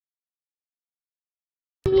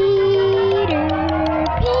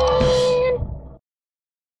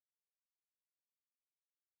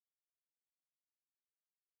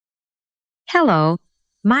Hello,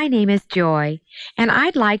 my name is Joy, and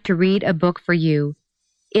I'd like to read a book for you.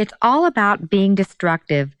 It's all about being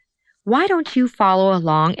destructive. Why don't you follow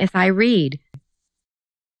along as I read?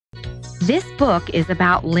 This book is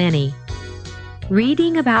about Lenny.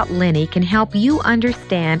 Reading about Lenny can help you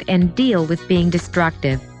understand and deal with being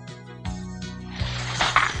destructive.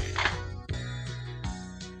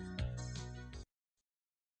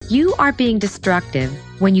 You are being destructive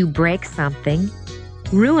when you break something,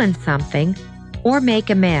 ruin something, or make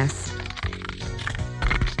a mess.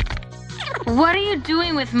 What are you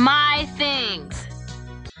doing with my things?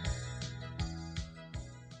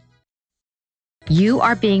 You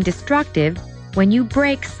are being destructive when you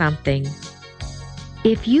break something.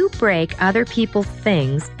 If you break other people's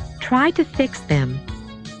things, try to fix them.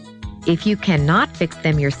 If you cannot fix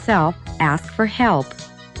them yourself, ask for help.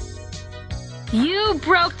 You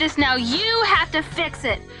broke this, now you have to fix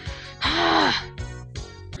it.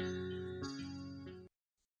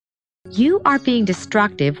 You are being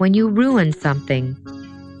destructive when you ruin something.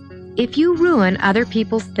 If you ruin other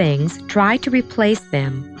people's things, try to replace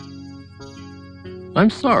them. I'm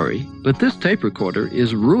sorry, but this tape recorder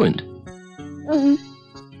is ruined.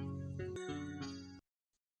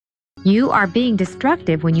 You are being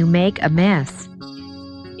destructive when you make a mess.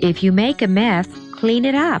 If you make a mess, clean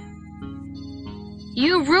it up.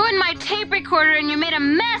 You ruined my tape recorder and you made a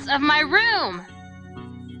mess of my room.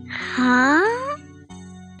 Huh?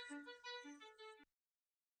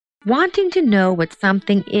 Wanting to know what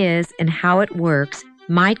something is and how it works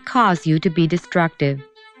might cause you to be destructive.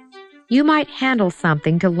 You might handle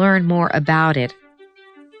something to learn more about it.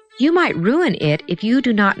 You might ruin it if you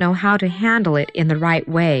do not know how to handle it in the right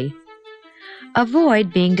way.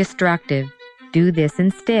 Avoid being destructive. Do this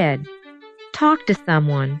instead. Talk to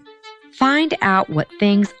someone. Find out what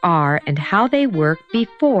things are and how they work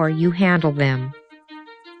before you handle them.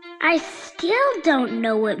 I still don't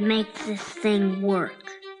know what makes this thing work.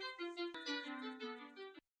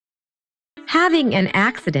 Having an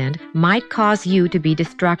accident might cause you to be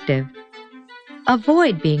destructive.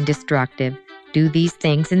 Avoid being destructive. Do these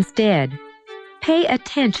things instead. Pay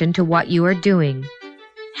attention to what you are doing.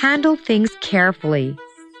 Handle things carefully.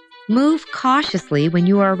 Move cautiously when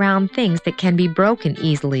you are around things that can be broken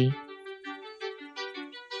easily.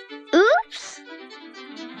 Oops!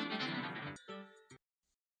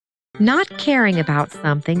 Not caring about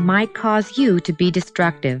something might cause you to be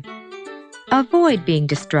destructive. Avoid being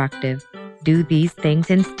destructive. Do these things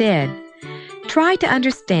instead. Try to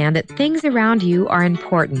understand that things around you are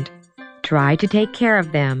important. Try to take care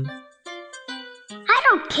of them. I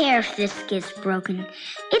don't care if this gets broken.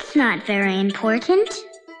 It's not very important.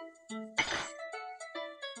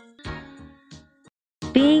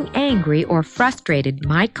 Being angry or frustrated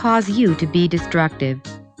might cause you to be destructive.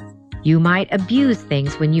 You might abuse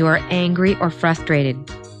things when you are angry or frustrated.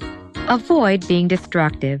 Avoid being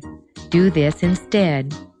destructive. Do this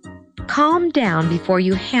instead. Calm down before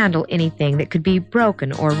you handle anything that could be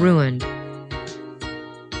broken or ruined.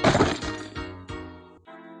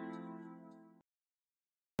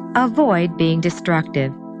 Avoid being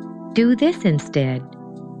destructive. Do this instead.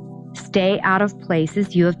 Stay out of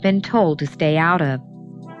places you have been told to stay out of.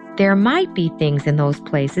 There might be things in those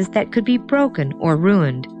places that could be broken or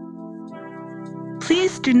ruined.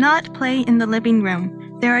 Please do not play in the living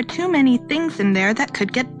room. There are too many things in there that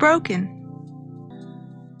could get broken.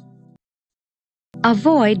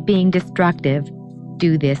 Avoid being destructive.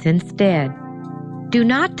 Do this instead. Do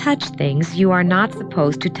not touch things you are not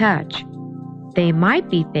supposed to touch. They might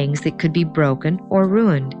be things that could be broken or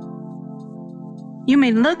ruined. You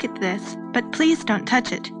may look at this, but please don't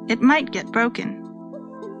touch it. It might get broken.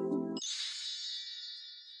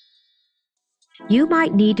 You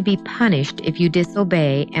might need to be punished if you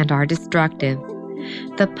disobey and are destructive.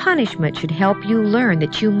 The punishment should help you learn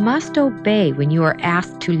that you must obey when you are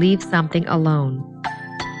asked to leave something alone.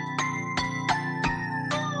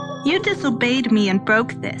 You disobeyed me and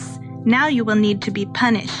broke this. Now you will need to be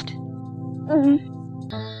punished.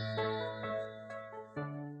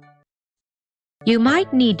 You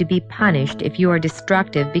might need to be punished if you are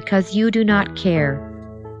destructive because you do not care.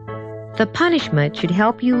 The punishment should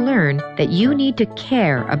help you learn that you need to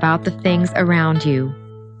care about the things around you.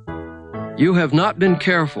 You have not been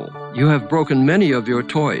careful. You have broken many of your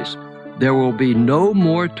toys. There will be no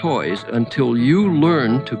more toys until you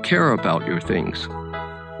learn to care about your things.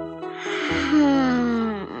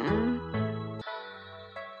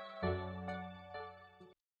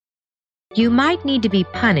 You might need to be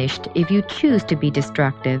punished if you choose to be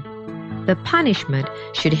destructive. The punishment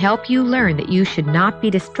should help you learn that you should not be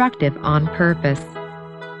destructive on purpose.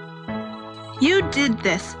 You did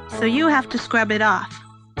this, so you have to scrub it off.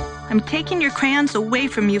 I'm taking your crayons away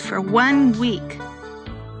from you for 1 week.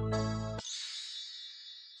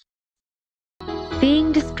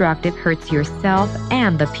 Being destructive hurts yourself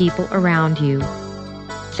and the people around you.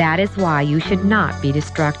 That is why you should not be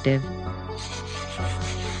destructive.